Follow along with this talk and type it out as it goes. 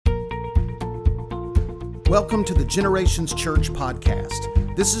Welcome to the Generations Church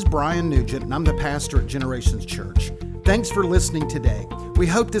podcast. This is Brian Nugent, and I'm the pastor at Generations Church. Thanks for listening today. We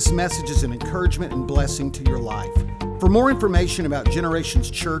hope this message is an encouragement and blessing to your life. For more information about Generations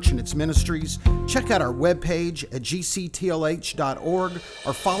Church and its ministries, check out our webpage at gctlh.org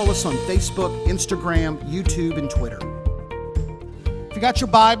or follow us on Facebook, Instagram, YouTube, and Twitter. If you got your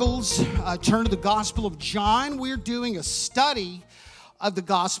Bibles, turn to the Gospel of John. We're doing a study of the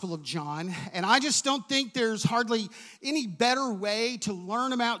Gospel of John, and I just don't think there's hardly any better way to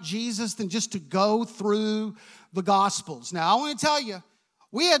learn about Jesus than just to go through the Gospels. Now, I want to tell you,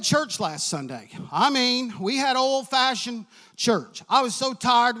 we had church last Sunday. We had old-fashioned church. I was so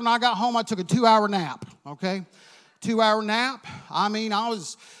tired when I got home, I took a 2-hour nap, okay? 2-hour nap.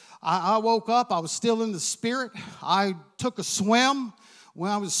 I woke up, I was still in the spirit. I took a swim. When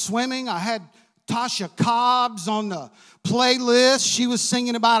I was swimming, I had Tasha Cobbs on the playlist. She was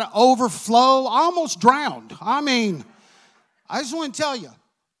singing about an overflow. I almost drowned. I just want to tell you,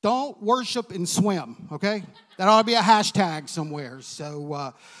 don't worship and swim, okay? That ought to be a hashtag somewhere.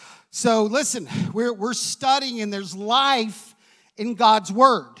 So listen, we're studying, and there's life in God's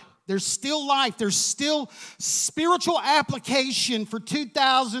Word. There's still life. There's still spiritual application for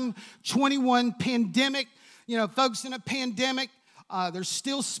 2021 pandemic. You know, folks in a pandemic, there's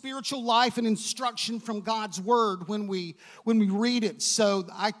still spiritual life and instruction from God's Word when we read it. So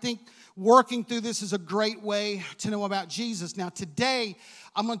I think working through this is a great way to know about Jesus. Now today,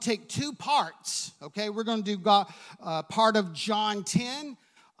 I'm going to take two parts, okay? We're going to do part of John 10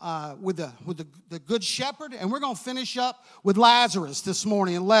 with the Good Shepherd, and we're going to finish up with Lazarus this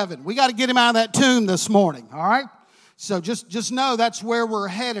morning, 11. We got to get him out of that tomb this morning, all right? So just know that's where we're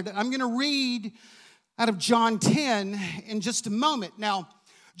headed. I'm going to read out of John 10 in just a moment. Now,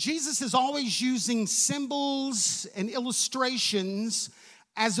 Jesus is always using symbols and illustrations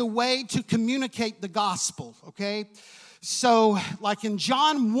as a way to communicate the gospel, okay? So, like in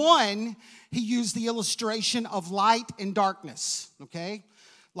John 1, he used the illustration of light and darkness, okay?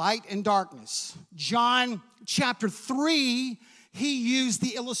 Light and darkness. John chapter 3, he used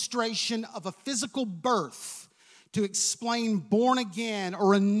the illustration of a physical birth to explain born again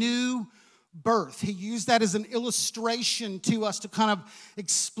or a new birth. He used that as an illustration to us to kind of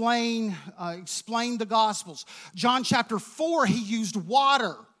explain the Gospels. John chapter 4, he used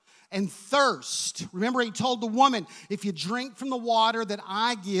water and thirst. Remember, he told the woman, if you drink from the water that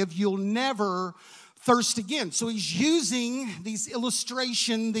I give, you'll never thirst again. So he's using these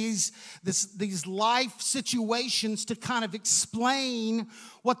illustrations, these life situations to kind of explain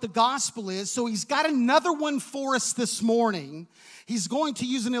what the gospel is. So he's got another one for us this morning. He's going to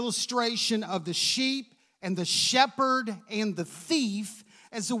use an illustration of the sheep and the shepherd and the thief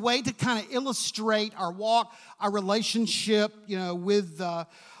as a way to kind of illustrate our walk, our relationship, with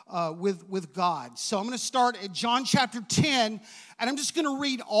God. So I'm going to start at John chapter 10, and I'm just going to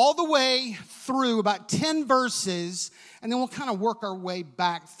read all the way through about 10 verses, and then we'll kind of work our way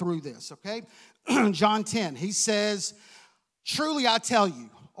back through this, okay? John 10, he says, truly I tell you,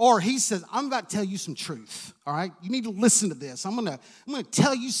 or he says, I'm about to tell you some truth, all right? You need to listen to this. I'm going to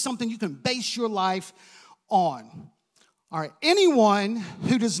tell you something you can base your life on. All right, anyone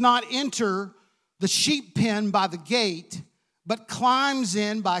who does not enter the sheep pen by the gate, but climbs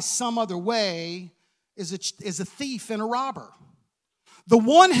in by some other way, is a thief and a robber. The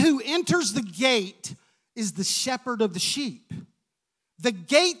one who enters the gate is the shepherd of the sheep. The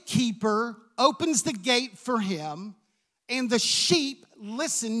gatekeeper opens the gate for him, and the sheep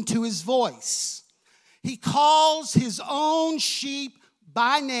listen to his voice. He calls his own sheep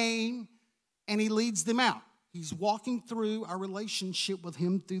by name, and he leads them out. He's walking through our relationship with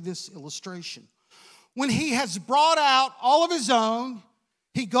him through this illustration. When he has brought out all of his own,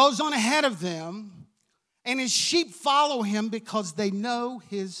 he goes on ahead of them, and his sheep follow him because they know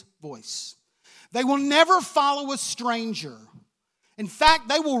his voice. They will never follow a stranger. In fact,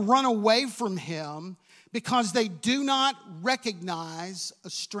 they will run away from him because they do not recognize a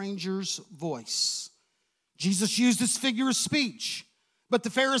stranger's voice. Jesus used this figure of speech, but the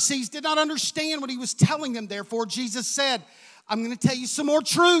Pharisees did not understand what he was telling them. Therefore, Jesus said, I'm going to tell you some more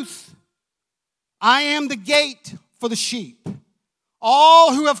truth. I am the gate for the sheep.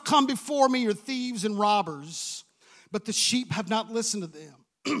 All who have come before me are thieves and robbers, but the sheep have not listened to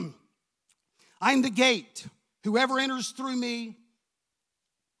them. I am the gate. Whoever enters through me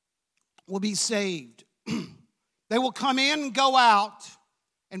will be saved. They will come in and go out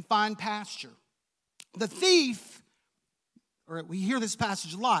and find pasture. The thief, or we hear this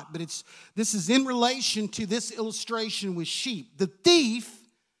passage a lot, but this is in relation to this illustration with sheep. The thief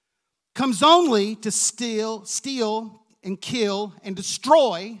comes only to steal and kill and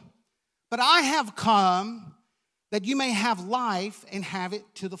destroy, But I have come that you may have life and have it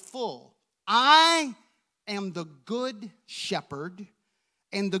to the full. I am the good shepherd,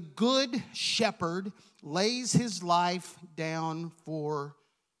 and the good shepherd lays his life down for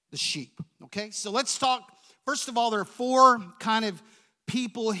the sheep. Okay, so let's talk. First of all, there are four kind of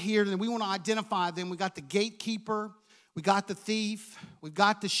people here, and we want to identify them. We got the gatekeeper, we got the thief, we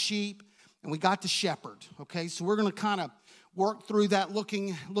got the sheep, and we got the shepherd. Okay, so we're going to kind of work through that,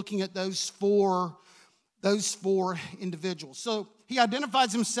 looking at those four individuals. So he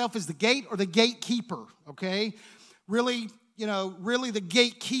identifies himself as the gate or the gatekeeper. Okay, really the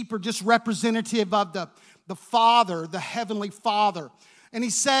gatekeeper, just representative of the Father, the Heavenly Father. And he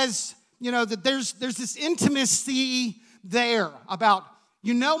says, that there's this intimacy there about,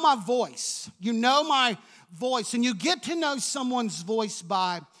 my voice. My voice. And you get to know someone's voice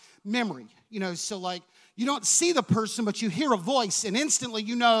by memory. So like, you don't see the person, but you hear a voice, and instantly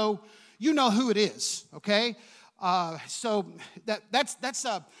you know who it is, okay? So that's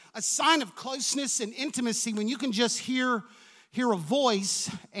a sign of closeness and intimacy when you can just hear a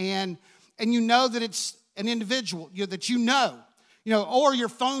voice and you know that it's an individual or your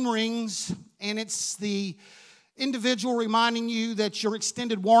phone rings and it's the individual reminding you that your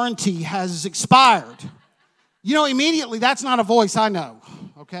extended warranty has expired. Immediately that's not a voice I know,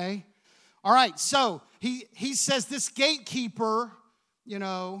 okay? All right, so he says this gatekeeper,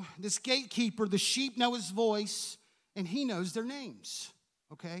 the sheep know his voice and he knows their names,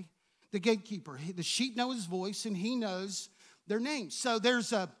 okay? The gatekeeper, the sheep know his voice and he knows their names. So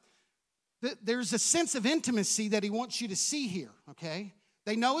there's a sense of intimacy that he wants you to see here, okay?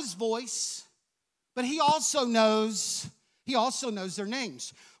 They know his voice, but he also knows their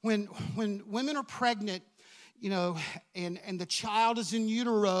names. When women are pregnant, and the child is in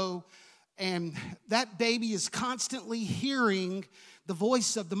utero, and that baby is constantly hearing the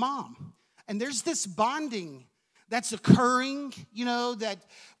voice of the mom. And there's this bonding that's occurring, that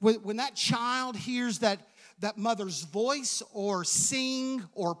when that child hears that mother's voice or sing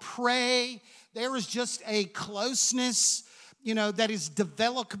or pray, there is just a closeness, that is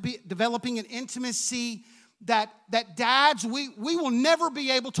developing an intimacy that dads, we will never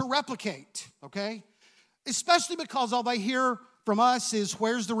be able to replicate, okay? Especially because all they hear from us is,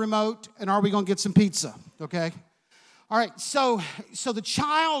 where's the remote and are we going to get some pizza, okay? All right, so the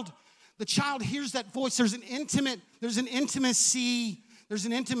child hears that voice. There's an intimacy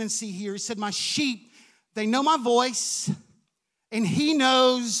here. He said, my sheep, they know my voice and he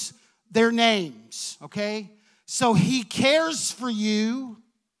knows their names, okay? So he cares for you.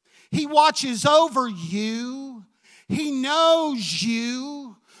 He watches over you. He knows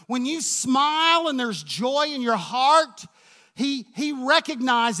you. When you smile and there's joy in your heart, he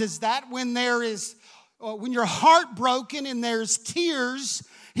recognizes that. When you're heartbroken and there's tears,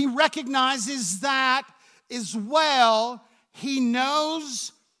 he recognizes that as well. He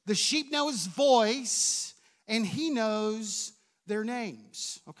knows, the sheep know his voice, and he knows their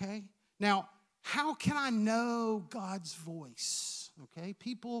names, okay? Now, how can I know God's voice, okay?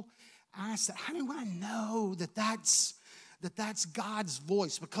 People ask that, how do I know that that's God's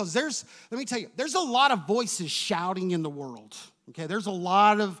voice? Because let me tell you, there's a lot of voices shouting in the world, okay? There's a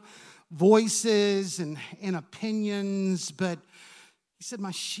lot of voices and opinions, but he said, my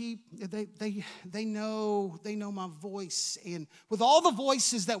sheep, they know my voice. And with all the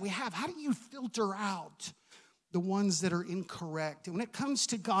voices that we have, how do you filter out the ones that are incorrect? And when it comes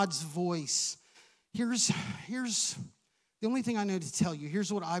to God's voice, here's the only thing I know to tell you.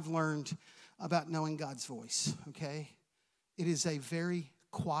 Here's what I've learned about knowing God's voice, okay? It is a very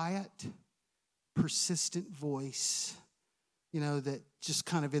quiet, persistent voice, that just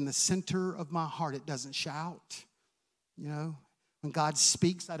kind of in the center of my heart. It doesn't shout, When God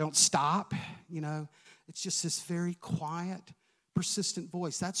speaks, I don't stop, It's just this very quiet, persistent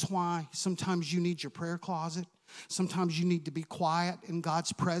voice. That's why sometimes you need your prayer closet. Sometimes you need to be quiet in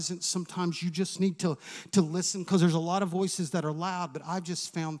God's presence. Sometimes you just need to listen, because there's a lot of voices that are loud, but I've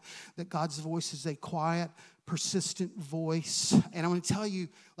just found that God's voice is a quiet, persistent voice. And I'm going to tell you,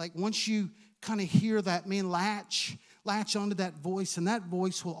 like, once you kind of hear that, man, latch onto that voice, and that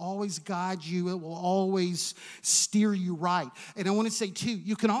voice will always guide you. It will always steer you right. And I want to say, too,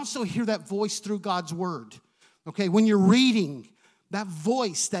 you can also hear that voice through God's word. Okay, when you're reading, that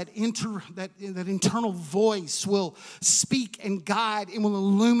voice, that internal voice will speak and guide and will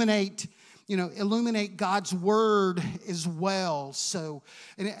illuminate God's word as well. So,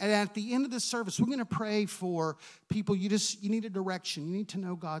 and at the end of the service, we're going to pray for people. You need a direction. You need to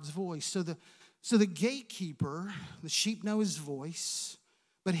know God's voice. So the gatekeeper, the sheep know his voice,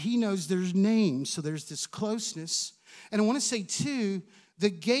 but he knows their names. So there's this closeness. And I want to say, too, The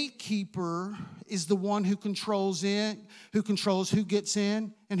gatekeeper is the one who controls who gets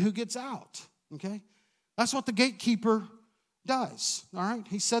in and who gets out, okay? That's what the gatekeeper does, all right?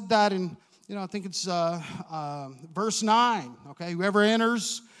 He said that in, I think it's verse 9, okay? Whoever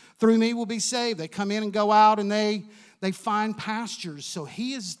enters through me will be saved. They come in and go out, and they find pastures. So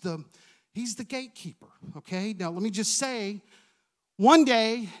he's the gatekeeper, okay? Now, let me just say, one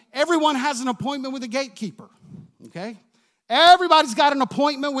day, everyone has an appointment with a gatekeeper, okay? Everybody's got an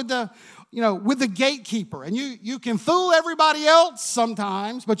appointment with the gatekeeper. And you can fool everybody else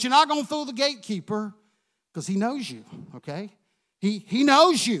sometimes, but you're not going to fool the gatekeeper because he knows you, okay? He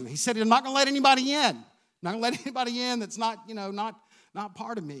knows you. He said, I'm not going to let anybody in. I'm not going to let anybody in that's not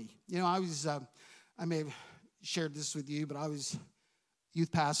part of me. I may have shared this with you, but I was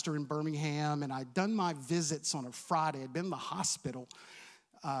youth pastor in Birmingham, and I'd done my visits on a Friday. I'd been in the hospital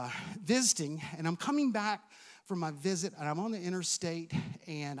visiting, and I'm coming back from my visit, and I'm on the interstate,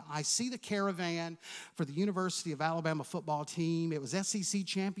 and I see the caravan for the University of Alabama football team. It was SEC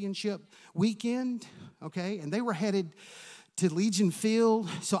championship weekend, okay, and they were headed to Legion Field.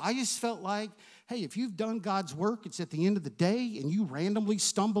 So I just felt like, hey, if you've done God's work, it's at the end of the day, and you randomly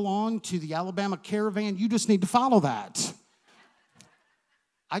stumble on to the Alabama caravan, you just need to follow that.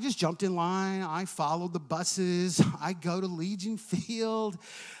 I just jumped in line. I followed the buses. I go to Legion Field.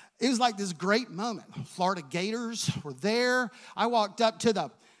 It was like this great moment. Florida Gators were there. I walked up to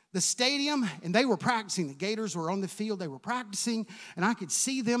the stadium, and they were practicing. The Gators were on the field. They were practicing, and I could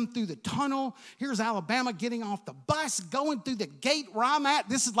see them through the tunnel. Here's Alabama getting off the bus, going through the gate where I'm at.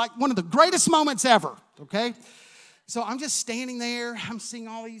 This is like one of the greatest moments ever, okay? So I'm just standing there. I'm seeing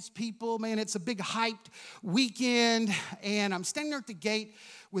all these people. Man, it's a big hyped weekend, and I'm standing there at the gate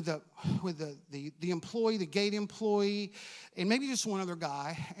with the employee, the gate employee, and maybe just one other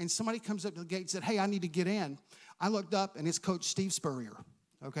guy, and somebody comes up to the gate and said, hey, I need to get in. I looked up, and it's Coach Steve Spurrier,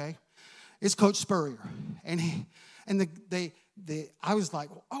 okay? It's Coach Spurrier. And I was like,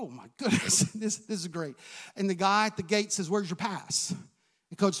 oh, my goodness, this is great. And the guy at the gate says, where's your pass?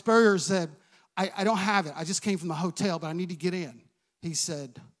 And Coach Spurrier said, I don't have it. I just came from the hotel, but I need to get in. He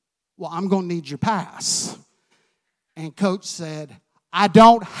said, well, I'm going to need your pass. And Coach said, I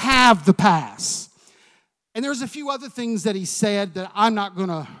don't have the pass. And there's a few other things that he said that I'm not going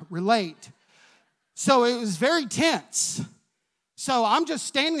to relate. So it was very tense. So I'm just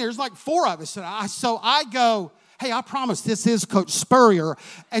standing there. There's like four of us. So I go, hey, I promise this is Coach Spurrier,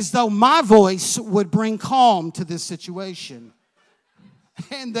 as though my voice would bring calm to this situation.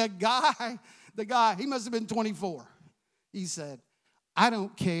 And the guy, he must have been 24. He said, I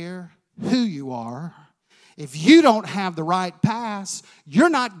don't care who you are. If you don't have the right pass, you're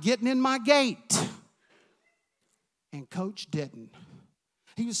not getting in my gate. And Coach didn't.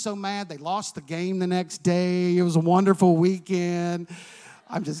 He was so mad they lost the game the next day. It was a wonderful weekend.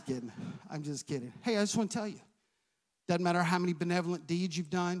 I'm just kidding. Hey, I just want to tell you, doesn't matter how many benevolent deeds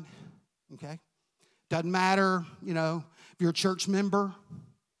you've done, okay? Doesn't matter, if you're a church member,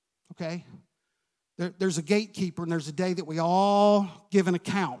 okay? There's a gatekeeper, and there's a day that we all give an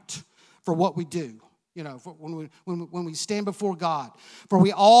account for what we do. When we stand before God, for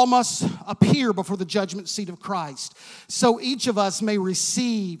we all must appear before the judgment seat of Christ. So each of us may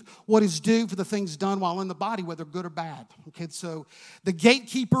receive what is due for the things done while in the body, whether good or bad. Okay, so the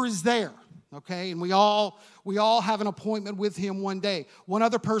gatekeeper is there. Okay, and we all have an appointment with him one day. One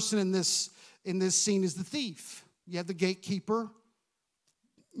other person in this scene is the thief. You have the gatekeeper.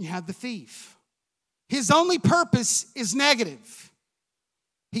 You have the thief. His only purpose is negative.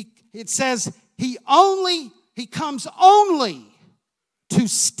 It says he comes only to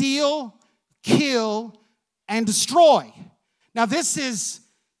steal, kill, and destroy. Now this is,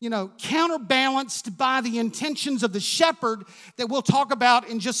 counterbalanced by the intentions of the shepherd that we'll talk about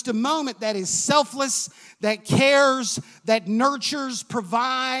in just a moment, that is selfless, that cares, that nurtures,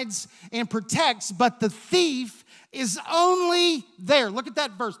 provides, and protects. But the thief is only there. Look at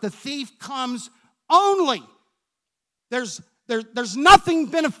that verse. The thief comes only. There's nothing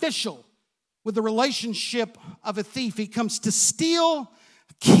beneficial with the relationship of a thief. He comes to steal,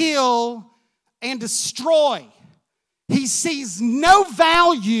 kill, and destroy. He sees no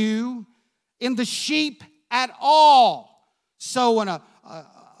value in the sheep at all. So when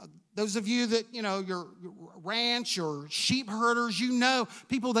those of you that, your ranch or sheep herders,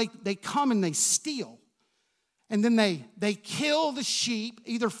 people, they come and they steal. And then they kill the sheep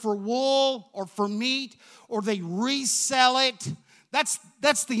either for wool or for meat, or they resell it.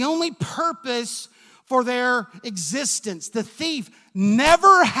 That's the only purpose for their existence. The thief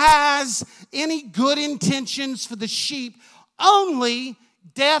never has any good intentions for the sheep, only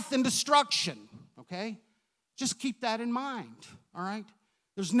death and destruction, okay? Just keep that in mind, all right?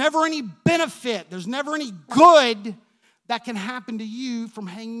 There's never any benefit. There's never any good that can happen to you from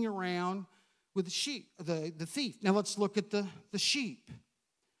hanging around with the thief. Now let's look at the sheep.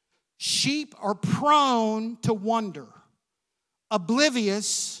 Sheep are prone to wander,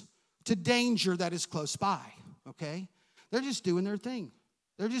 oblivious to danger that is close by, okay? They're just doing their thing.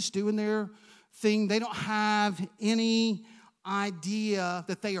 They're just doing their thing. They don't have any idea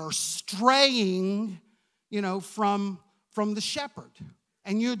that they are straying, from the shepherd.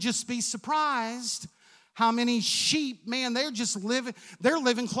 And you'll just be surprised how many sheep, man, they're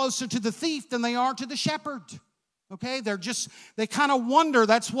living closer to the thief than they are to the shepherd. Okay? They kind of wonder.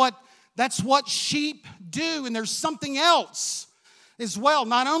 That's what sheep do. And there's something else as well.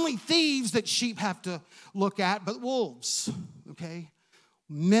 Not only thieves that sheep have to look at, but wolves. Okay?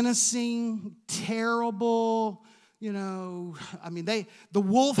 Menacing, terrible, the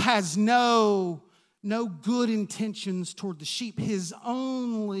wolf has no good intentions toward the sheep. His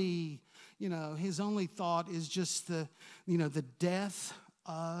only thought is just the death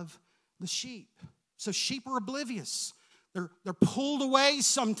of the sheep. So sheep are oblivious. They're pulled away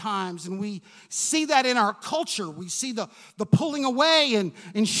sometimes, and we see that in our culture. We see the pulling away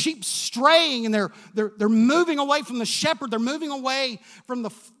and sheep straying, and they're moving away from the shepherd. They're moving away from the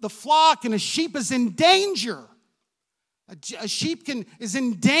flock, and a sheep is in danger. A sheep is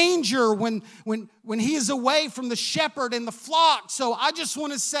in danger when he is away from the shepherd and the flock. So I just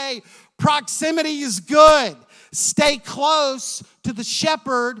want to say proximity is good. Stay close to the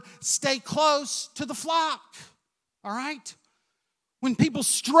shepherd. Stay close to the flock. All right? When people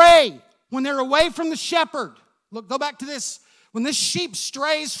stray, when they're away from the shepherd. Look, go back to this. When this sheep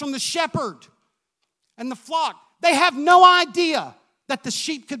strays from the shepherd and the flock, they have no idea that the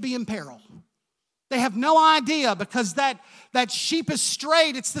sheep could be in peril. They have no idea because that sheep is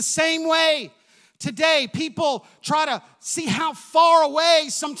strayed. It's the same way today. People try to see how far away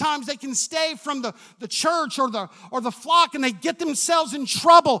sometimes they can stay from the church or the flock, and they get themselves in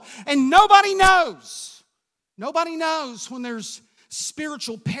trouble. And nobody knows. Nobody knows when there's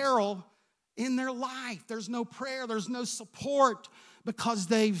spiritual peril in their life. There's no prayer. There's no support because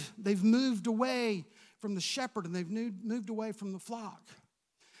they've moved away from the shepherd and they've moved away from the flock.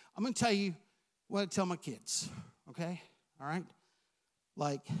 I'm going to tell you what I tell my kids, okay? All right?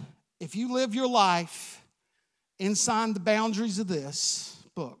 Like, if you live your life inside the boundaries of this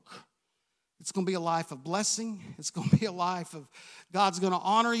book, it's going to be a life of blessing. It's going to be a life of God's going to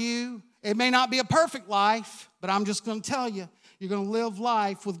honor you. It may not be a perfect life, but I'm just going to tell you, you're going to live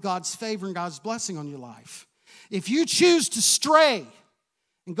life with God's favor and God's blessing on your life. If you choose to stray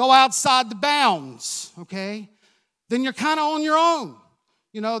and go outside the bounds, okay, then you're kind of on your own.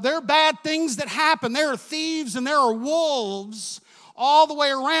 There are bad things that happen. There are thieves and there are wolves all the way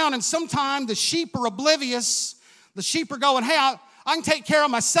around. And sometimes the sheep are oblivious. The sheep are going, hey, I can take care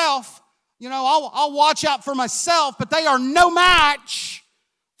of myself. I'll watch out for myself. But they are no match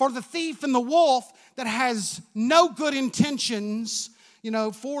for the thief and the wolf that has no good intentions,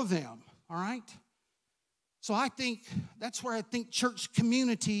 for them. All right? So I think that's where I think church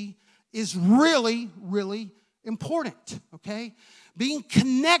community is really, really important, okay? Being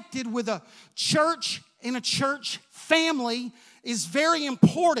connected with a church and a church family is very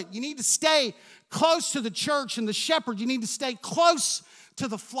important. You need to stay close to the church and the shepherd. You need to stay close to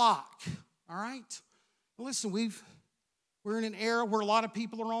the flock, all right? Well, listen, we're in an era where a lot of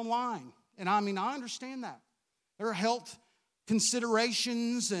people are online, and I understand that. There are health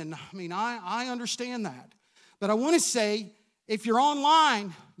considerations, and I understand that. But I want to say, if you're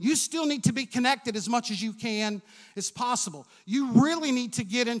online, you still need to be connected as much as you can as possible. You really need to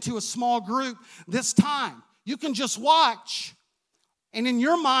get into a small group this time. You can just watch, and in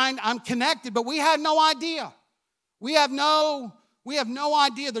your mind, I'm connected, but we had no idea. We have no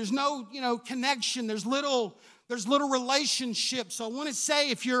idea. There's no connection. There's little relationships. So I want to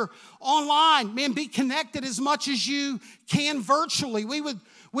say, if you're online, man, be connected as much as you can virtually. We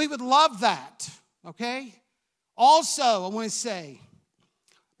would love that, okay? Also, I want to say,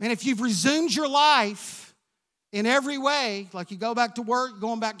 man, if you've resumed your life in every way, like you go back to work,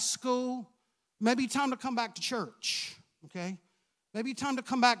 going back to school, maybe time to come back to church, okay? Maybe time to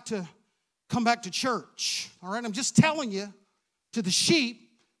come back to church, all right? I'm just telling you, to the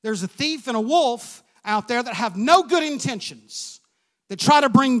sheep, there's a thief and a wolf out there that have no good intentions, that try to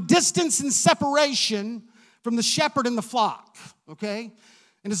bring distance and separation from the shepherd and the flock, okay?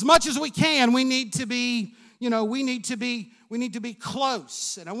 And as much as we can, we need to be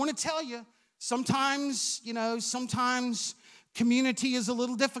close. And I want to tell you, sometimes community is a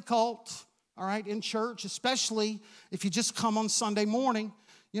little difficult, all right, in church, especially if you just come on Sunday morning.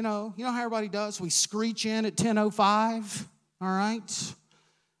 You know how everybody does. We screech in at 10:05, all right?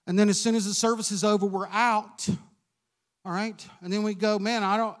 And then as soon as the service is over, we're out. All right? And then we go, man,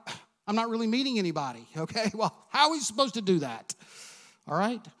 I'm not really meeting anybody. Okay? Well, how are we supposed to do that? All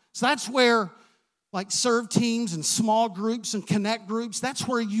right? So that's where, like, serve teams and small groups and connect groups, that's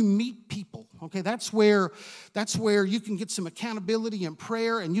where you meet people. Okay? That's where you can get some accountability and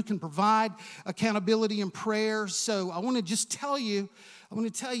prayer, and you can provide accountability and prayer. So I want to just tell you,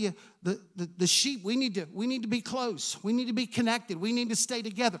 the sheep, we need to be close. We need to be connected. We need to stay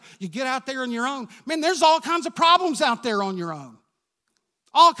together. You get out there on your own. Man, there's all kinds of problems out there on your own.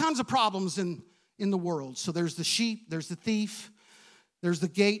 All kinds of problems in the world. So there's the sheep, there's the thief, there's the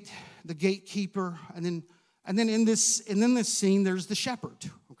gatekeeper, and then in this scene there's the shepherd.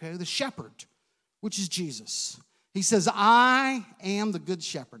 Okay, the shepherd, which is Jesus. He says, "I am the good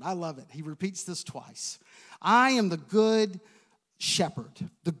shepherd." I love it. He repeats this twice. I am the good shepherd.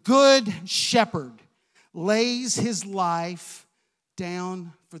 The good shepherd lays his life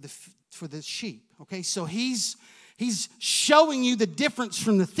down for the sheep. Okay, so he's showing you the difference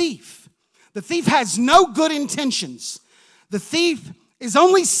from the thief. The thief has no good intentions. The thief is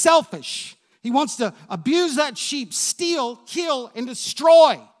only selfish. He wants to abuse that sheep, steal, kill, and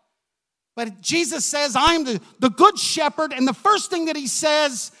destroy. But Jesus says, I am the good shepherd, and the first thing that he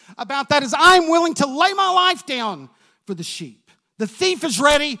says about that is, I'm willing to lay my life down for the sheep. The thief is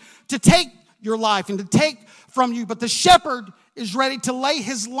ready to take your life and to take from you, but the shepherd is ready to lay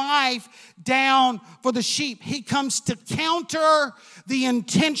his life down for the sheep. He comes to counter the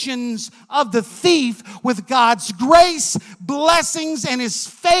intentions of the thief with God's grace, blessings, and his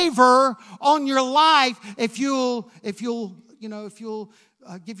favor on your life if you'll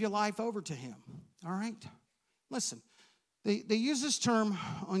give your life over to him. All right? Listen, they use this term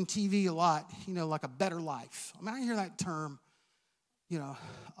on TV a lot, like a better life. I mean, I hear that term,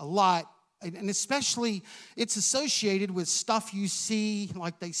 a lot. And especially, it's associated with stuff you see,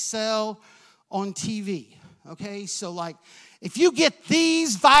 like they sell on TV, okay? So, like, if you get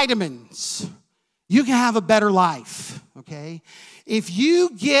these vitamins, you can have a better life, okay? If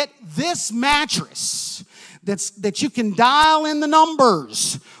you get this mattress that you can dial in the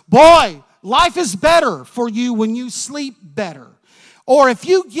numbers, boy, life is better for you when you sleep better. Or if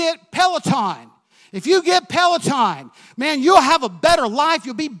you get Peloton, man, you'll have a better life.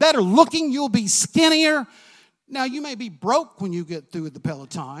 You'll be better looking. You'll be skinnier. Now, you may be broke when you get through with the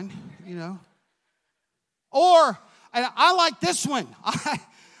Peloton, Or, and I like this one.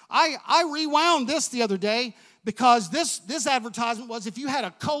 I rewound this the other day because this advertisement was, if you had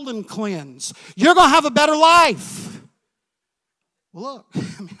a colon cleanse, you're going to have a better life. Well, look,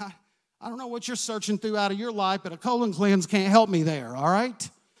 I don't know what you're searching through out of your life, but a colon cleanse can't help me there, all right?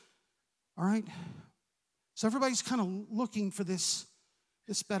 All right? So everybody's kind of looking for this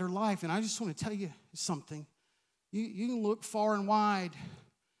better life. And I just want to tell you something. You can look far and wide,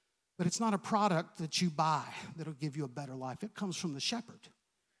 but it's not a product that you buy that'll give you a better life. It comes from the shepherd.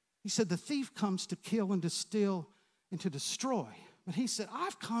 He said, the thief comes to kill and to steal and to destroy. But he said,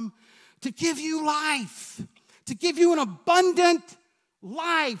 I've come to give you life, to give you an abundant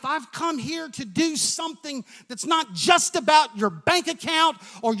life. I've come here to do something that's not just about your bank account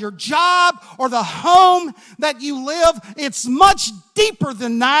or your job or the home that you live. It's much deeper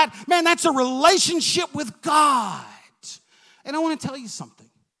than that. Man, that's a relationship with God. And I want to tell you something.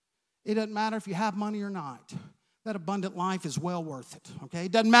 It doesn't matter if you have money or not. That abundant life is well worth it, okay?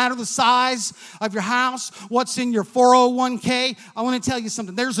 It doesn't matter the size of your house, what's in your 401k. I want to tell you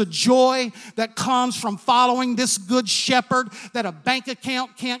something. There's a joy that comes from following this good shepherd that a bank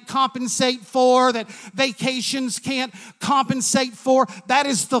account can't compensate for, that vacations can't compensate for. That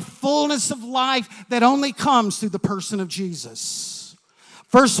is the fullness of life that only comes through the person of Jesus.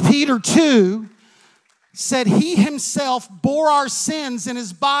 1 Peter 2 said he himself bore our sins in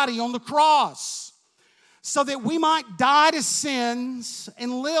his body on the cross, so that we might die to sins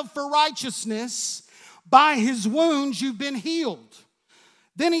and live for righteousness. By his wounds you've been healed.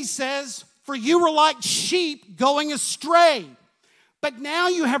 Then he says, for you were like sheep going astray, but now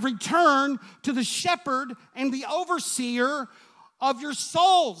you have returned to the shepherd and the overseer of your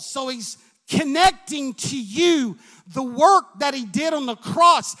souls. So he's connecting to you the work that he did on the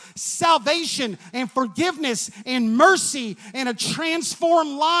cross, salvation and forgiveness and mercy and a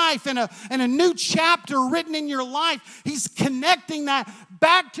transformed life and a new chapter written in your life. He's connecting that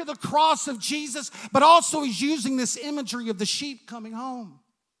back to the cross of Jesus, but also he's using this imagery of the sheep coming home.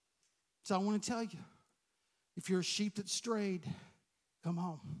 So I want to tell you, if you're a sheep that strayed, come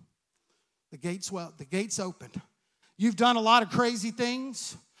home. The gate's open. You've done a lot of crazy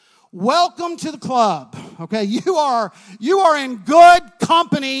things. Welcome to the club, okay? You are in good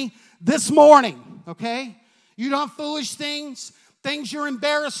company this morning, okay? You done foolish things. things you're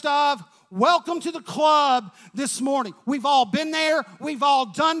embarrassed of. Welcome to the club this morning. We've all been there. We've all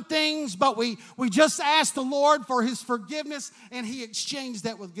done things, but we just asked the Lord for his forgiveness, and he exchanged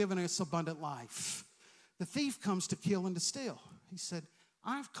that with giving us abundant life. The thief comes to kill and to steal. He said,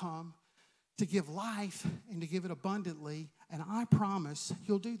 I've come to give life and to give it abundantly, and I promise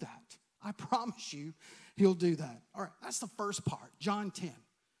he'll do that. I promise you he'll do that. All right, that's the first part, John 10.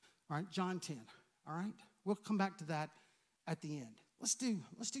 All right, John 10. All right, we'll come back to that at the end. Let's do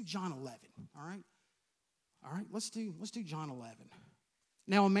John 11, all right? All right, let's do John 11.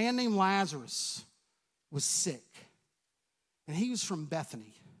 Now, a man named Lazarus was sick, and he was from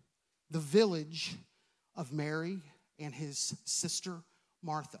Bethany, the village of Mary and his sister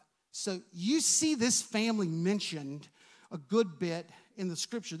Martha. So you see this family mentioned a good bit in the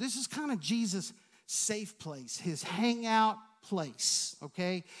scripture. This is kind of Jesus' safe place, his hangout place,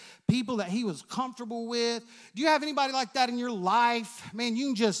 okay? People that he was comfortable with. Do you have anybody like that in your life? Man, you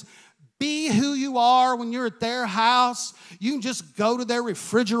can just be who you are when you're at their house. You can just go to their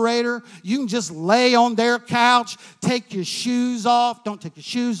refrigerator. You can just lay on their couch, take your shoes off. Don't take your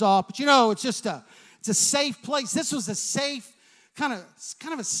shoes off, but it's a safe place. This was a safe, kind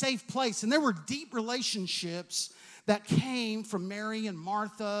of a safe place. And there were deep relationships that came from Mary and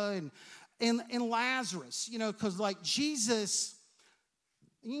Martha and Lazarus, because like Jesus,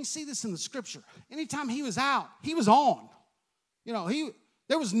 you can see this in the scripture. Anytime he was out, he was on.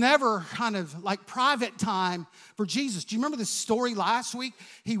 There was never kind of like private time for Jesus. Do you remember the story last week?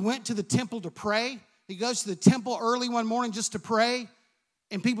 He went to the temple to pray. He goes to the temple early one morning just to pray,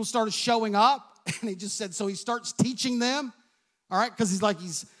 and people started showing up, and he just said, so he starts teaching them, all right, because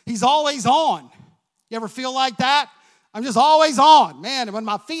he's always on. You ever feel like that? I'm just always on, man. When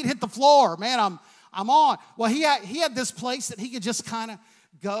my feet hit the floor, man, I'm on. Well, he had this place that he could just kind of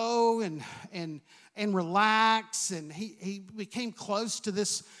go and relax, and he became close to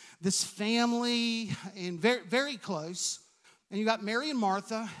this family, and very, very close. And you got Mary and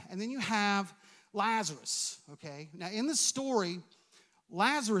Martha, and then you have Lazarus. Okay, now in the story,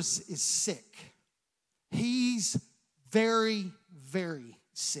 Lazarus is sick. He's very, very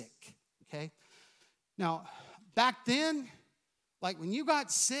sick. Okay, now. Back then, like when you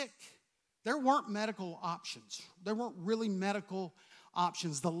got sick, there weren't medical options. There weren't really medical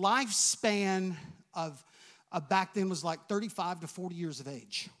options. The lifespan of back then was like 35 to 40 years of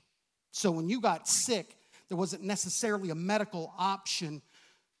age. So when you got sick, there wasn't necessarily a medical option.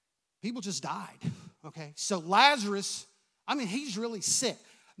 People just died, okay? So Lazarus, he's really sick.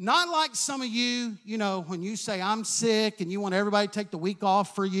 Not like some of you, when you say I'm sick and you want everybody to take the week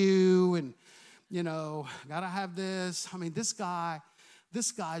off for you and gotta have this. This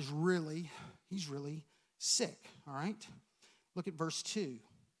guy's really sick, all right? Look at verse 2.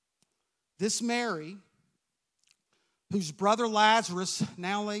 This Mary, whose brother Lazarus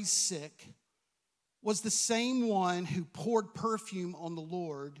now lays sick, was the same one who poured perfume on the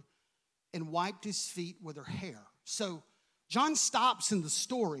Lord and wiped his feet with her hair. So John stops in the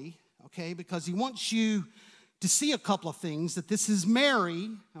story, okay, because he wants you to see a couple of things, that this is Mary,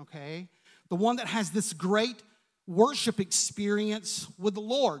 okay, the one that has this great worship experience with the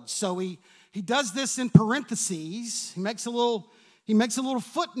Lord. So he does this in parentheses. He makes a little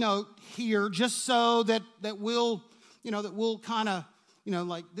footnote here just so that we'll kind of,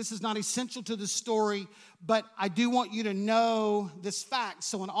 like this is not essential to the story, but I do want you to know this fact.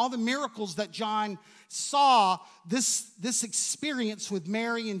 So in all the miracles that John saw, this experience with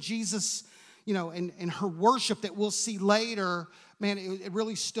Mary and Jesus, and her worship that we'll see later, man, it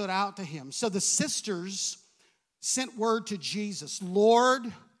really stood out to him. So the sisters sent word to Jesus, Lord,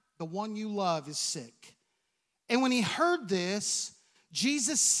 the one you love is sick. And when he heard this,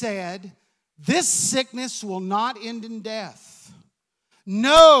 Jesus said, this sickness will not end in death.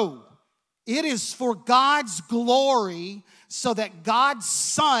 No, it is for God's glory, so that God's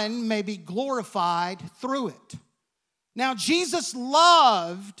Son may be glorified through it. Now, Jesus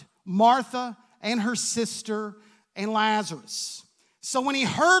loved Martha and her sister and Lazarus. So when he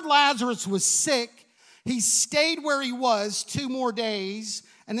heard Lazarus was sick, he stayed where he was 2 more days,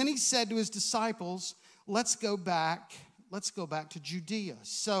 and then he said to his disciples, let's go back to Judea.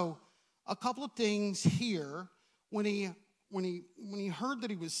 So a couple of things here. When he heard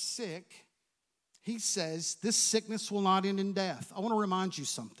that he was sick, he says, this sickness will not end in death. I want to remind you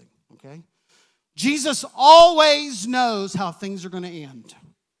something, okay? Jesus always knows how things are going to end.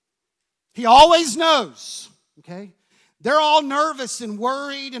 He always knows, okay? They're all nervous and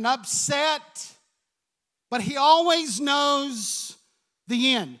worried and upset, but he always knows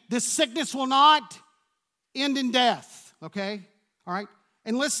the end. This sickness will not end in death, okay? All right?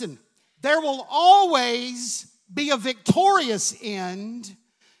 And listen, there will always be a victorious end,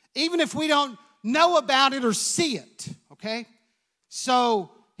 even if we don't know about it or see it, okay?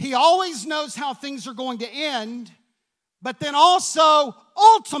 So he always knows how things are going to end, but then also,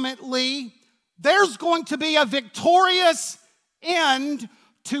 ultimately, there's going to be a victorious end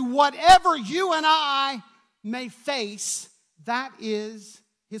to whatever you and I may face. That is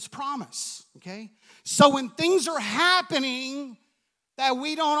his promise, okay? So when things are happening that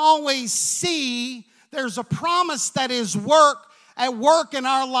we don't always see, there's a promise that is at work in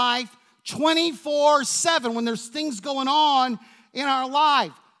our life 24/7. When there's things going on in our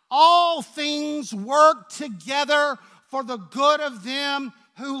life, all things work together for the good of them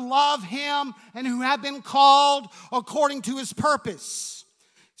who love him and who have been called according to his purpose.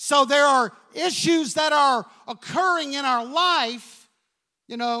 So there are issues that are occurring in our life.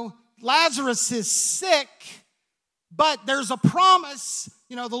 You know, Lazarus is sick, but there's a promise.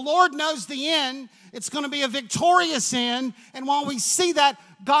 You know, the Lord knows the end. It's going to be a victorious end. And while we see that,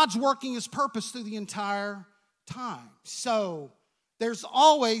 God's working his purpose through the entire time. So there's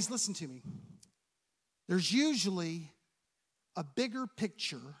always, listen to me, there's usually a bigger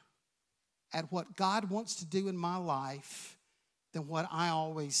picture at what God wants to do in my life than what I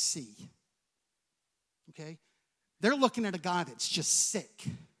always see. Okay? They're looking at a guy that's just sick.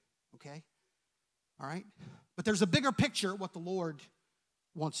 Okay? All right? But there's a bigger picture at what the Lord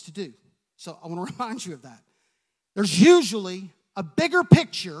wants to do. So I want to remind you of that. There's usually a bigger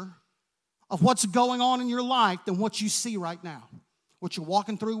picture of what's going on in your life than what you see right now. What you're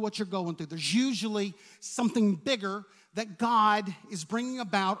walking through, what you're going through. There's usually something bigger that God is bringing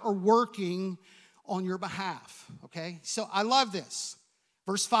about or working on your behalf. Okay? So I love this.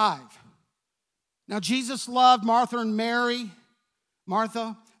 Verse 5. Now Jesus loved Martha and Mary,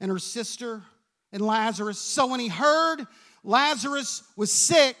 Martha and her sister and Lazarus. So when he heard Lazarus was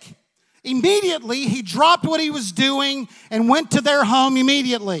sick, immediately he dropped what he was doing and went to their home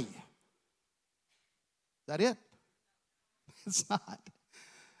immediately. Is that it? It's not.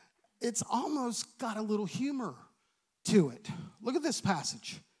 It's almost got a little humor to it. Look at this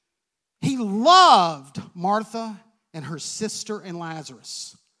passage. He loved Martha and her sister and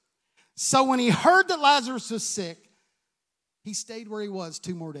Lazarus. So when he heard that Lazarus was sick, he stayed where he was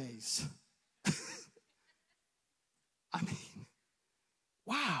 2 more days. I mean,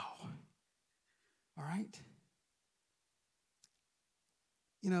 wow. All right.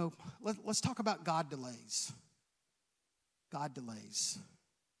 You know, let's talk about God delays. God delays.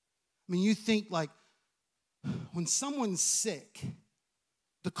 I mean, you think like when someone's sick,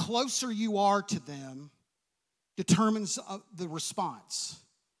 the closer you are to them determines the response.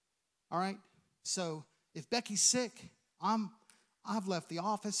 All right? So if Becky's sick, I've left the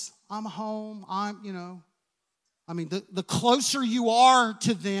office, I'm home, the closer you are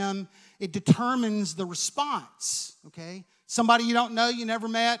to them, it determines the response, okay? Somebody you don't know, you never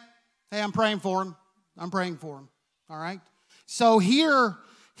met, hey, I'm praying for him. I'm praying for him, all right? So here,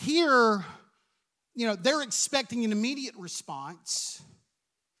 you know, they're expecting an immediate response,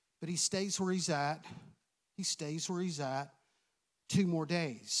 but he stays where he's at. He stays where he's at 2 more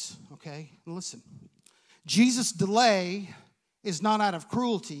days, okay? Listen, Jesus' delay is not out of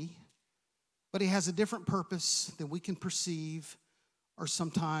cruelty, but he has a different purpose than we can perceive or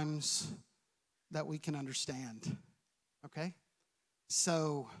sometimes that we can understand, okay?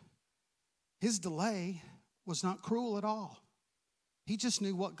 So his delay was not cruel at all. He just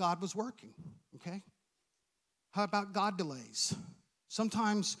knew what God was working, okay? How about God delays?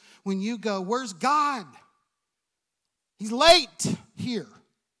 Sometimes when you go, where's God? He's late here,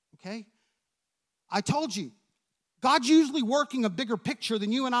 okay? I told you, God's usually working a bigger picture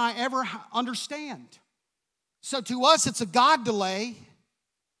than you and I ever understand. So to us, it's a God delay.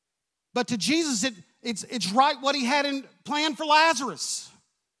 But to Jesus, it's right what he had in plan for Lazarus.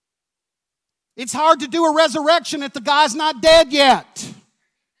 It's hard to do a resurrection if the guy's not dead yet.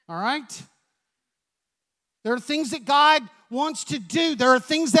 All right? There are things that God wants to do. There are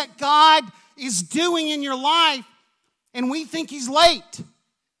things that God is doing in your life, and we think he's late.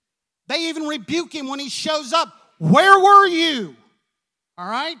 They even rebuke him when he shows up. Where were you? All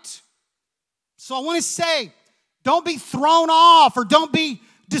right? So I want to say, don't be thrown off or don't be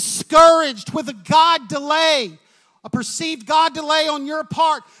discouraged with a God delay, a perceived God delay on your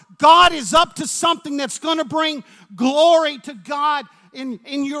part. God is up to something that's going to bring glory to God in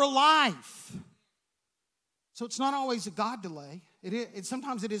your life. So it's not always a God delay.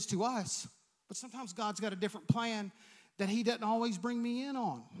 Sometimes it is to us, but sometimes God's got a different plan that he doesn't always bring me in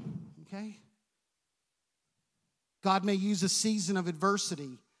on, okay? God may use a season of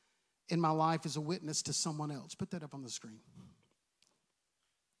adversity in my life as a witness to someone else. Put that up on the screen.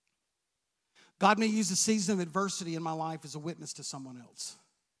 God may use a season of adversity in my life as a witness to someone else.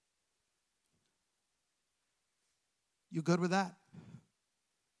 You good with that?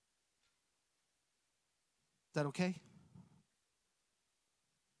 Is that okay? Is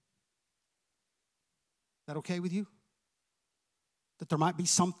that okay with you? That there might be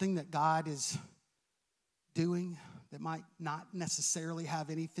something that God is doing that might not necessarily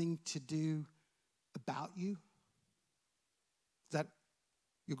have anything to do about you? Is that,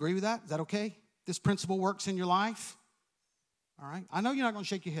 you agree with that? Is that okay? This principle works in your life? All right. I know you're not going to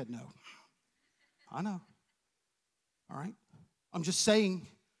shake your head no. I know. All right. I'm just saying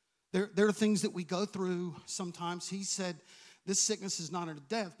there are things that we go through sometimes. He said this sickness is not unto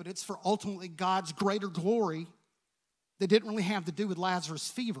death, but it's for ultimately God's greater glory that didn't really have to do with Lazarus'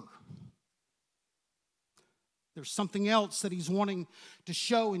 fever. There's something else that he's wanting to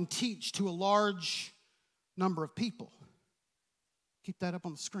show and teach to a large number of people. Keep that up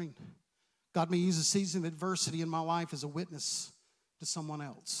on the screen. God may use a season of adversity in my life as a witness to someone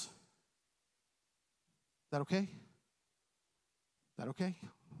else. Is that okay? Is that okay?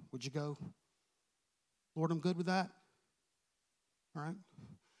 Would you go, Lord, I'm good with that? All right?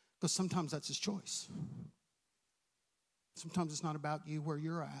 Because sometimes that's his choice. Sometimes it's not about you where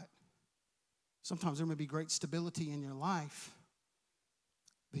you're at. Sometimes there may be great stability in your life,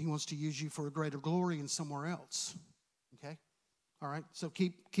 but he wants to use you for a greater glory in somewhere else. Okay? All right? So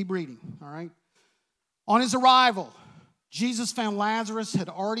keep reading. All right? On his arrival, Jesus found Lazarus had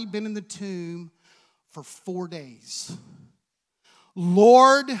already been in the tomb for 4 days.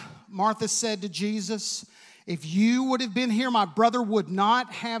 Lord, Martha said to Jesus, if you would have been here, my brother would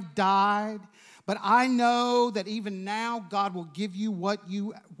not have died. But I know that even now God will give you what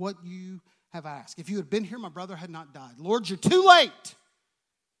you have asked. If you had been here, my brother had not died. Lord, you're too late.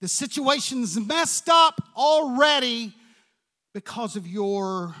 The situation's messed up already because of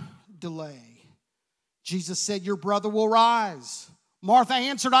your delay. Jesus said, your brother will rise. Martha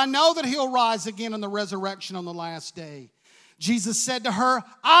answered, I know that he'll rise again in the resurrection on the last day. Jesus said to her,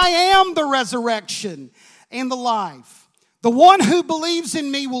 I am the resurrection and the life. The one who believes in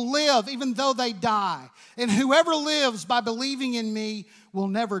me will live even though they die. And whoever lives by believing in me will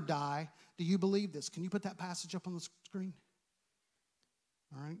never die. Do you believe this? Can you put that passage up on the screen?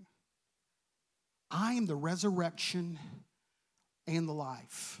 All right. I am the resurrection and the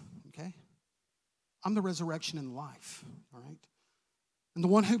life. Okay? I'm the resurrection and the life. All right? And the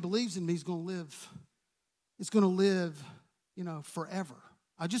one who believes in me is going to live. Is going to live, forever.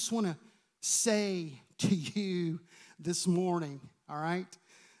 I just want to say to you this morning, all right?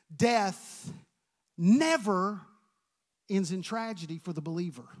 Death never ends in tragedy for the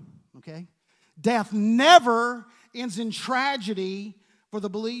believer, okay? Death never ends in tragedy for the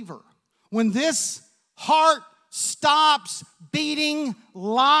believer. When this heart stops beating,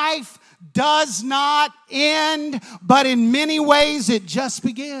 life does not end, but in many ways it just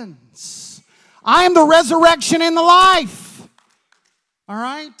begins. I am the resurrection and the life. All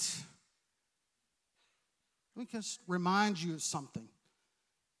right? Let me just remind you of something.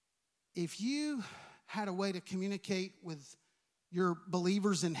 If you had a way to communicate with your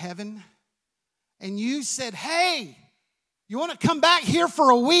believers in heaven, and you said, hey, you want to come back here for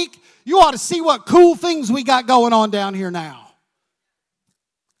a week? You ought to see what cool things we got going on down here now.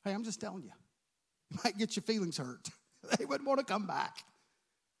 Hey, I'm just telling you. You might get your feelings hurt. They wouldn't want to come back.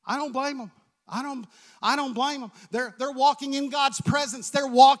 I don't blame them. I don't blame them. They're walking in God's presence. They're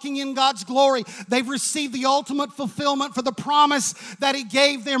walking in God's glory. They've received the ultimate fulfillment for the promise that he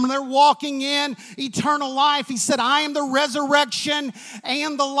gave them. They're walking in eternal life. He said, I am the resurrection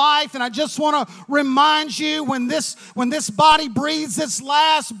and the life. And I just want to remind you, when this body breathes its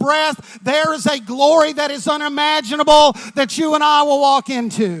last breath, there is a glory that is unimaginable that you and I will walk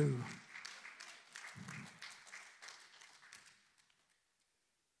into.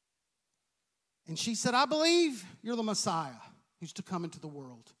 And she said, I believe you're the Messiah who's to come into the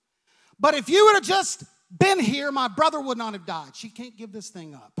world. But if you would have just been here, my brother would not have died. She can't give this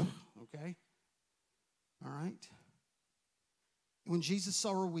thing up, okay? All right? When Jesus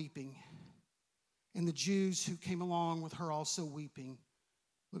saw her weeping, and the Jews who came along with her also weeping,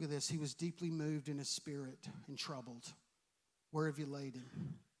 look at this, he was deeply moved in his spirit and troubled. Where have you laid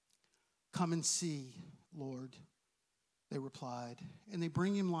him? Come and see, Lord, they replied. And they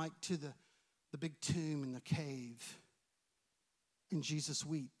bring him to the big tomb in the cave. And Jesus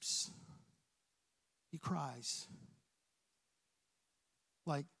weeps. He cries.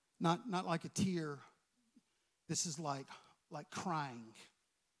 Like, not like a tear. This is like crying.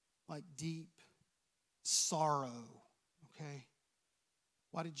 Like deep sorrow. Okay?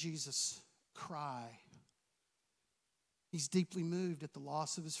 Why did Jesus cry? He's deeply moved at the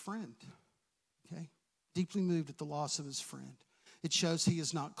loss of his friend. Okay? Deeply moved at the loss of his friend. It shows he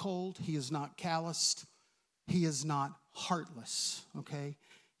is not cold. He is not calloused. He is not heartless. Okay?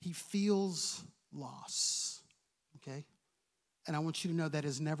 He feels loss. Okay? And I want you to know that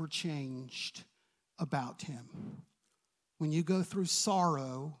has never changed about him. When you go through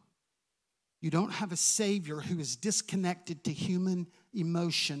sorrow, you don't have a Savior who is disconnected to human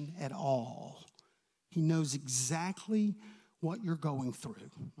emotion at all. He knows exactly what you're going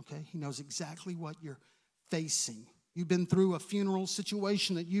through, okay? He knows exactly what you're facing. You've been through a funeral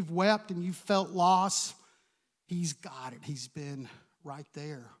situation that you've wept and you've felt loss. He's got it. He's been right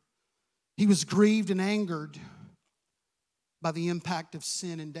there. He was grieved and angered by the impact of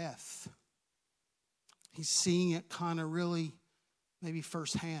sin and death. He's seeing it kind of really maybe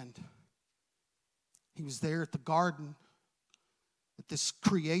firsthand. He was there at the garden, at this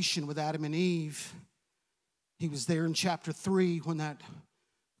creation with Adam and Eve. He was there in chapter 3 when that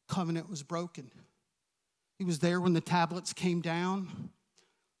covenant was broken. He was there when the tablets came down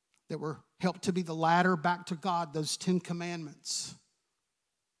that were helped to be the ladder back to God, those 10 commandments.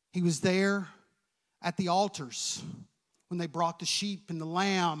 He was there at the altars when they brought the sheep and the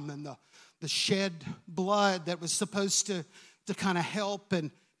lamb and the shed blood that was supposed to kind of help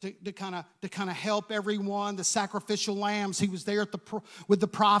and to kind of help everyone, the sacrificial lambs. He was there with the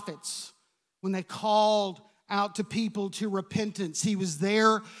prophets when they called out to people to repentance. He was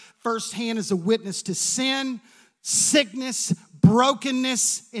there firsthand as a witness to sin, sickness,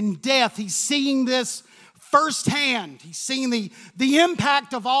 brokenness, and death. He's seeing this firsthand. He's seeing the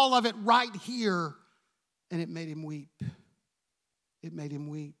impact of all of it right here, and it made him weep. It made him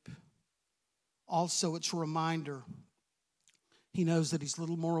weep. Also, it's a reminder. He knows that he's a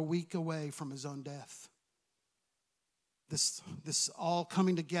little more a week away from his own death. This all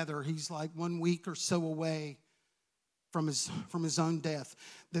coming together. He's like 1 week or so away from his own death.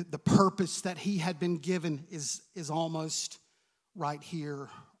 The purpose that he had been given is almost right here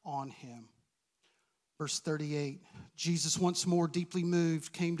on him. Verse 38, Jesus, once more deeply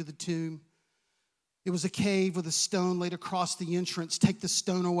moved, came to the tomb. It was a cave with a stone laid across the entrance. Take the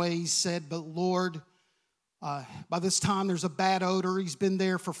stone away, he said. But Lord, by this time there's a bad odor. He's been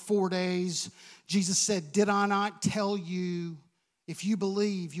there for 4 days. Jesus said, did I not tell you, if you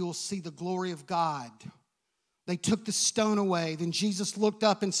believe, you'll see the glory of God? They took the stone away. Then Jesus looked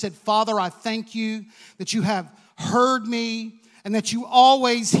up and said, Father, I thank you that you have heard me and that you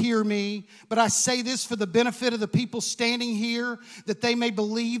always hear me. But I say this for the benefit of the people standing here, that they may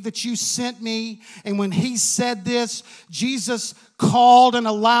believe that you sent me. And when he said this, Jesus called in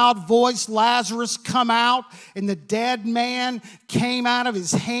a loud voice, Lazarus, come out. And the dead man came out,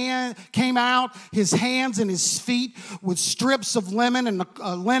 his hands and his feet with strips of linen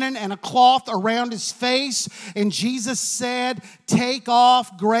and a cloth around his face. And Jesus said, take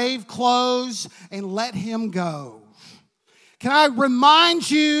off grave clothes and let him go. Can I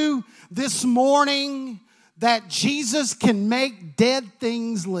remind you this morning that Jesus can make dead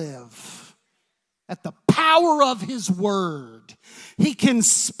things live? At the power of his word, he can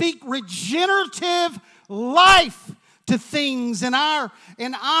speak regenerative life to things in our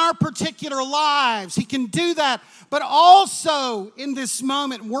particular lives. He can do that. But also in this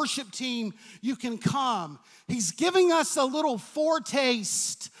moment, worship team, you can come. He's giving us a little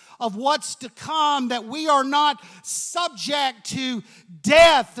foretaste of what's to come, that we are not subject to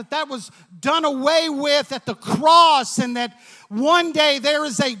death, that was done away with at the cross, and that one day there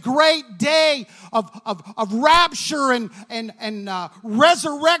is a great day of rapture and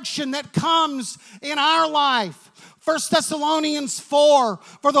resurrection that comes in our life. 1 Thessalonians 4,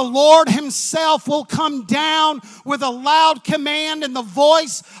 for the Lord himself will come down with a loud command and the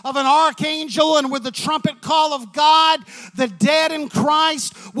voice of an archangel and with the trumpet call of God. The dead in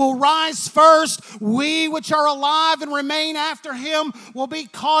Christ will rise first. We which are alive and remain after him will be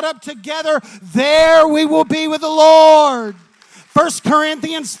caught up together. There we will be with the Lord. 1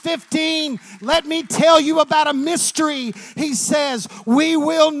 Corinthians 15, let me tell you about a mystery. He says, we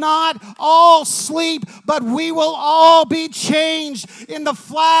will not all sleep, but we will all be changed in the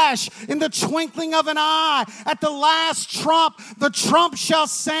flash, in the twinkling of an eye. At the last trump, the trump shall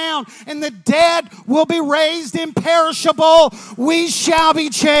sound, and the dead will be raised imperishable. We shall be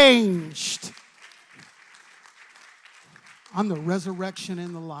changed. I'm the resurrection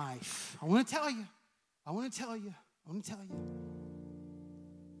and the life. I want to tell you.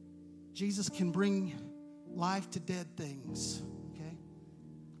 Jesus can bring life to dead things, okay?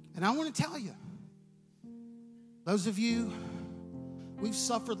 And I want to tell you, those of you, we've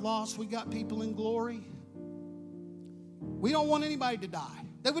suffered loss, we got people in glory. We don't want anybody to die.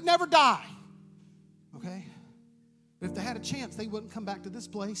 They would never die, okay? But if they had a chance, they wouldn't come back to this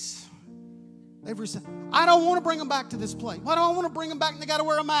place. Every I don't want to bring them back to this place. Why do I want to bring them back and they got to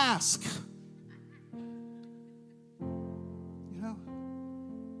wear a mask? You know,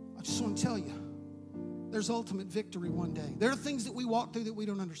 I just want to tell you, there's ultimate victory one day. There are things that we walk through that we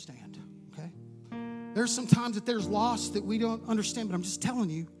don't understand, okay? There's some times that there's loss that we don't understand, but I'm just telling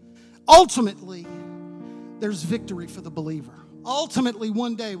you, ultimately, there's victory for the believer. Ultimately,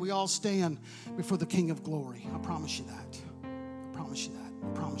 one day we all stand before the King of Glory. I promise you that. I promise you that.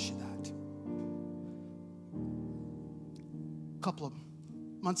 I promise you that. A couple of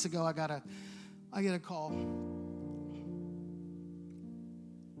months ago, I get a call.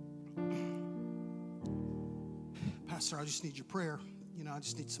 Pastor, I just need your prayer. You know, I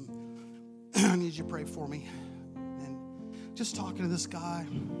just need I need you to pray for me. And just talking to this guy,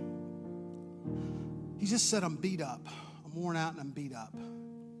 he just said, I'm beat up. I'm worn out and I'm beat up.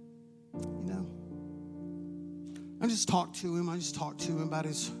 You know, I just talked to him. About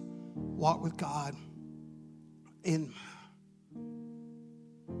his walk with God. And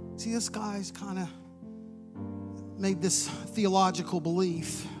see, this guy's kind of made this theological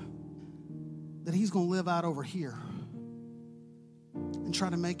belief that he's going to live out over here and try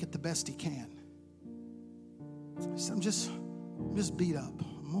to make it the best he can. He said, I'm just beat up.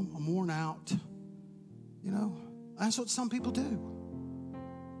 I'm worn out. You know, that's what some people do.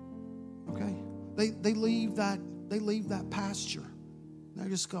 Okay, they leave that pasture. They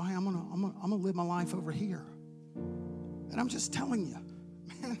just go, hey, I'm gonna live my life over here. And I'm just telling you,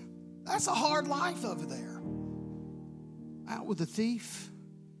 man, that's a hard life over there. Out with the thief,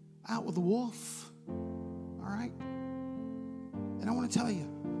 out with the wolf. All right. And I want to tell you,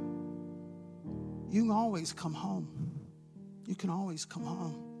 you can always come home. You can always come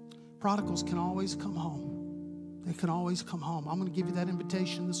home. Prodigals can always come home. They can always come home. I'm going to give you that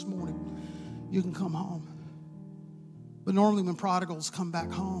invitation this morning. You can come home. But normally when prodigals come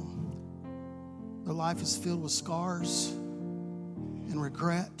back home, their life is filled with scars and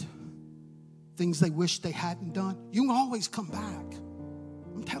regret, things they wish they hadn't done. You can always come back.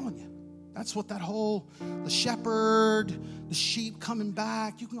 I'm telling you. That's what the shepherd, the sheep coming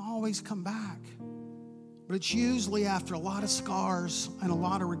back, you can always come back. But it's usually after a lot of scars and a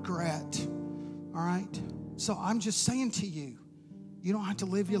lot of regret. All right? So I'm just saying to you, you don't have to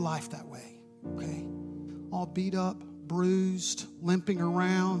live your life that way, okay? All beat up, bruised, limping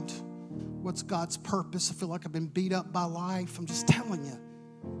around. What's God's purpose? I feel like I've been beat up by life. I'm just telling you.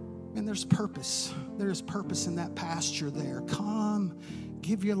 And there's purpose. There's purpose in that pasture there. Come,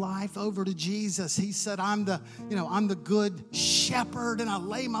 give your life over to Jesus. He said, I'm the good shepherd and I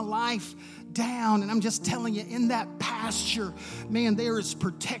lay my life down. And I'm just telling you, in that pasture, man, there is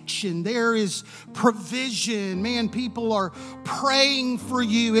protection. There is provision. Man, people are praying for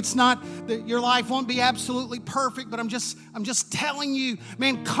you. It's not that your life won't be absolutely perfect, but I'm just telling you,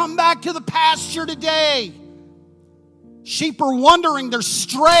 man, come back to the pasture today. Sheep are wandering, they're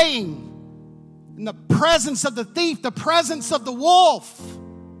straying. In the presence of the thief, the presence of the wolf.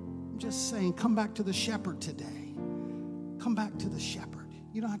 I'm just saying, come back to the shepherd today. Come back to the shepherd.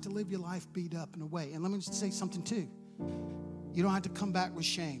 You don't have to live your life beat up in a way. And let me just say something too. You don't have to come back with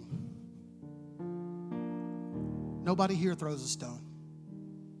shame. Nobody here throws a stone.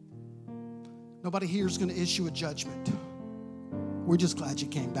 Nobody here is going to issue a judgment. We're just glad you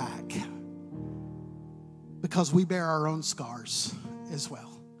came back. Because we bear our own scars as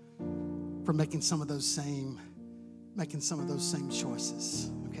well for making some of those same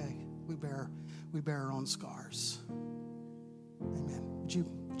choices. Okay, we bear our own scars. Amen. Would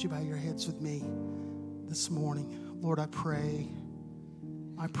you bow your heads with me this morning? Lord, I pray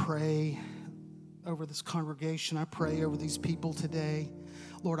over this congregation. I pray over these people today.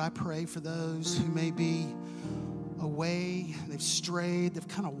 Lord, I pray for those who may be away, they've strayed, they've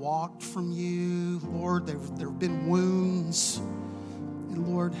kind of walked from you. Lord, there have been wounds. And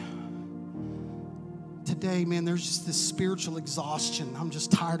Lord, today, man, there's just this spiritual exhaustion. I'm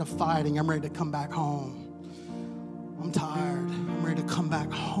just tired of fighting. I'm ready to come back home. I'm tired. I'm ready to come back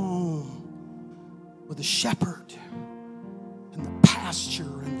home with a shepherd and the pasture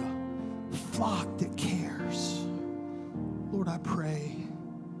and the flock that cares. Lord, I pray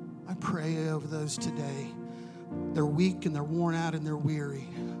over those today. They're weak and they're worn out and they're weary.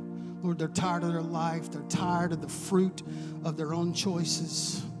 Lord, they're tired of their life. They're tired of the fruit of their own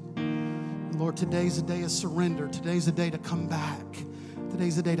choices. And Lord, today's a day of surrender. Today's a day to come back.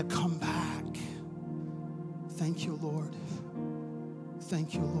 Today's a day to come back. Thank you, Lord.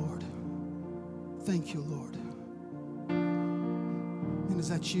 Thank you, Lord. Thank you, Lord. And is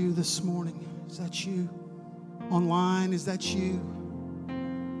that you this morning? Is that you online? Is that you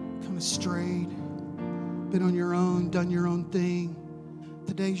kind of strayed? Been on your own, done your own thing.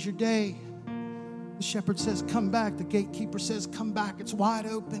 Today's your day. The shepherd says, come back. The gatekeeper says, come back. It's wide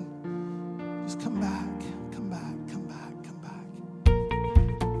open. Just come back, come back, come back, come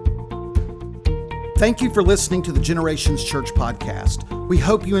back. Thank you for listening to the Generations Church podcast. We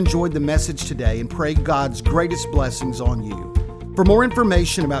hope you enjoyed the message today and pray God's greatest blessings on you. For more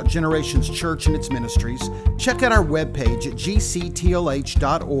information about Generations Church and its ministries, check out our webpage at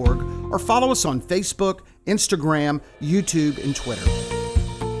gctlh.org or follow us on Facebook, Instagram, YouTube, and Twitter.